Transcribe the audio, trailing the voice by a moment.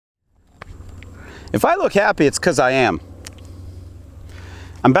If I look happy, it's because I am.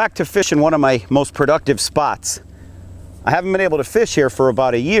 I'm back to fishing one of my most productive spots. I haven't been able to fish here for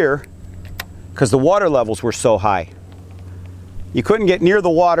about a year because the water levels were so high. You couldn't get near the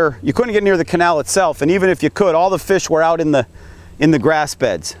water, you couldn't get near the canal itself, and even if you could, all the fish were out in the grass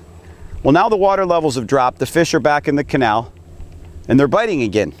beds. Well, now the water levels have dropped, the fish are back in the canal, and they're biting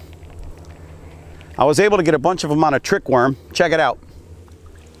again. I was able to get a bunch of them on a trick worm. Check it out.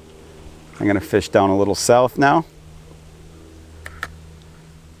 I'm gonna fish down a little south now.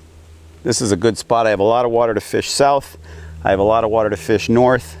 This is a good spot. I have a lot of water to fish south. I have a lot of water to fish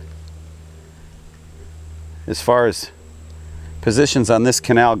north. As far as positions on this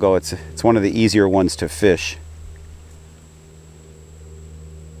canal go, it's one of the easier ones to fish.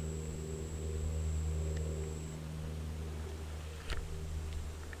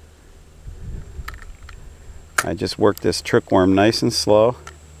 I just work this trick worm nice and slow.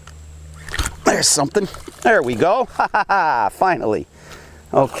 There's something. There we go. Ha ha ha, finally.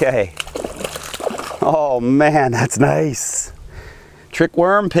 Okay. Oh man, that's nice. Trick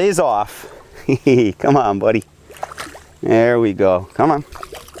worm pays off. Come on, buddy. There we go. Come on.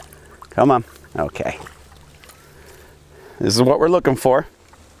 Come on. Okay. This is what we're looking for.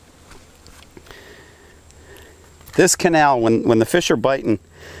 This canal, when the fish are biting,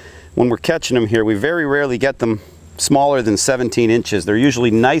 when we're catching them here, we very rarely get them smaller than 17 inches. They're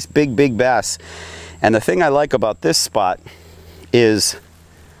usually nice, big bass. And the thing I like about this spot is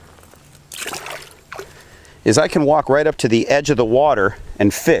I can walk right up to the edge of the water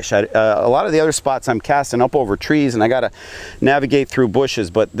and fish. A lot of the other spots I'm casting up over trees and I gotta navigate through bushes,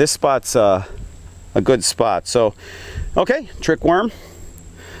 but this spot's a good spot. So, okay, trick worm.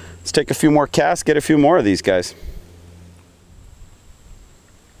 Let's take a few more casts, get a few more of these guys.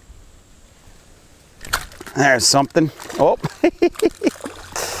 There's something. Oh,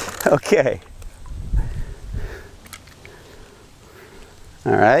 okay.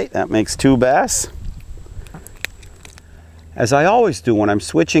 All right, that makes 2 bass. As I always do when I'm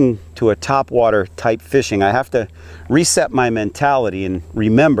switching to a topwater type fishing, I have to reset my mentality and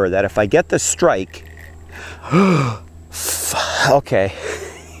remember that if I get the strike, okay,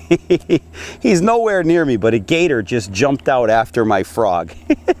 he's nowhere near me, but a gator just jumped out after my frog.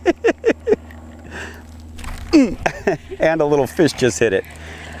 And a little fish just hit it.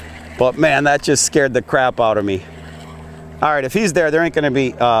 But man, that just scared the crap out of me. All right, if he's there ain't gonna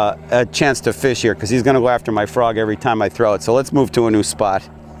be a chance to fish here because he's gonna go after my frog every time I throw it. So let's move to a new spot.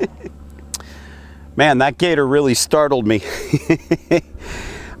 Man, that gator really startled me.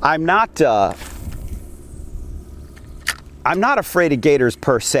 I'm not afraid of gators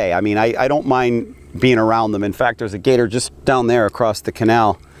per se. I mean, I don't mind being around them. In fact, there's a gator just down there across the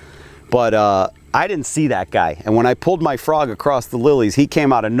canal. But I didn't see that guy. And when I pulled my frog across the lilies, he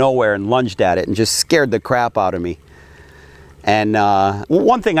came out of nowhere and lunged at it and just scared the crap out of me. And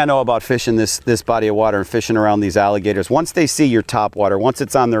one thing I know about fishing this body of water and fishing around these alligators, once they see your top water, once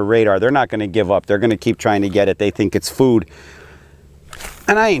it's on their radar, they're not going to give up. They're going to keep trying to get it. They think it's food.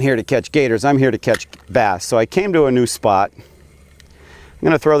 And I ain't here to catch gators. I'm here to catch bass. So I came to a new spot. I'm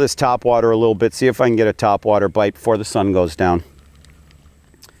going to throw this top water a little bit, see if I can get a top water bite before the sun goes down.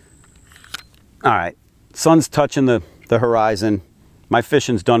 All right, sun's touching the horizon. My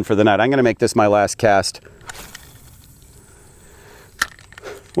fishing's done for the night. I'm gonna make this my last cast.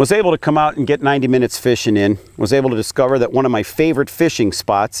 Was able to come out and get 90 minutes fishing in. Was able to discover that one of my favorite fishing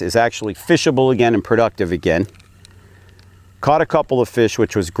spots is actually fishable again and productive again. Caught a couple of fish,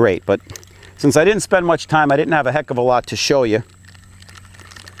 which was great, but since I didn't spend much time, I didn't have a heck of a lot to show you.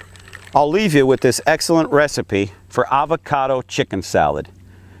 I'll leave you with this excellent recipe for avocado chicken salad.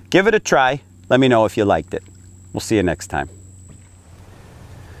 Give it a try. Let me know if you liked it. We'll see you next time.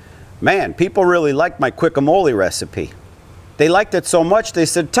 Man, people really liked my guacamole recipe. They liked it so much they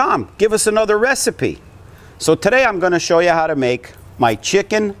said, Tom, give us another recipe. So today I'm going to show you how to make my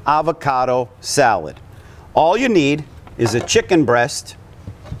chicken avocado salad. All you need is a chicken breast,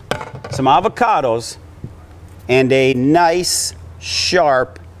 some avocados, and a nice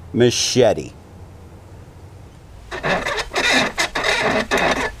sharp machete.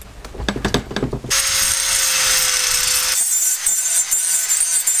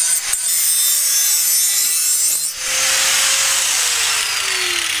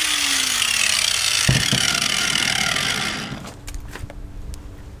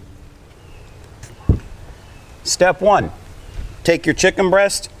 Step 1, take your chicken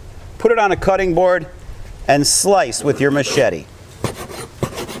breast, put it on a cutting board, and slice with your machete.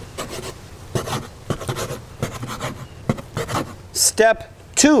 Step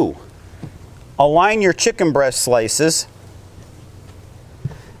 2, align your chicken breast slices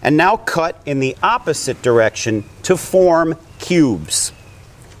And now cut in the opposite direction to form cubes.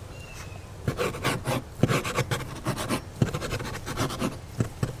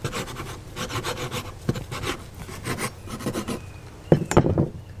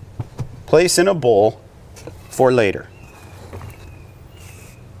 Place in a bowl for later.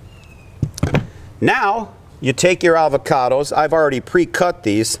 Now you take your avocados, I've already pre-cut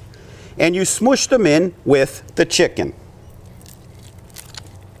these, and you smush them in with the chicken.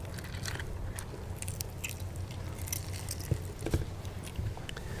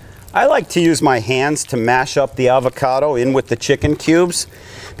 I like to use my hands to mash up the avocado in with the chicken cubes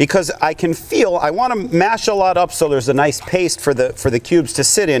because I can feel, I want to mash a lot up so there's a nice paste for the cubes to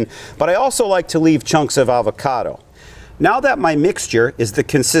sit in, but I also like to leave chunks of avocado. Now that my mixture is the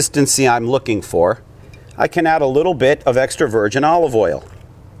consistency I'm looking for, I can add a little bit of extra virgin olive oil.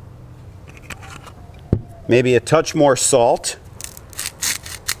 Maybe a touch more salt.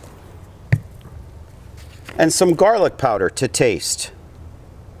 And some garlic powder to taste.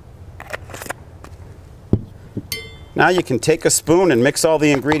 Now you can take a spoon and mix all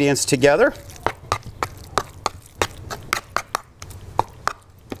the ingredients together.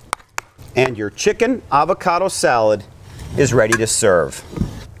 And your chicken avocado salad is ready to serve.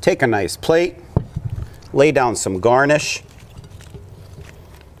 Take a nice plate, lay down some garnish.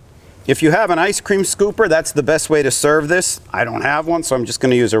 If you have an ice cream scooper, that's the best way to serve this. I don't have one, so I'm just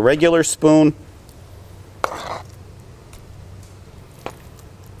going to use a regular spoon.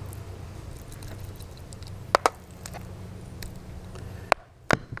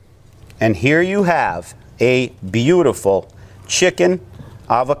 And here you have a beautiful chicken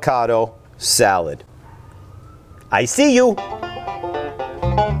avocado salad. I see you.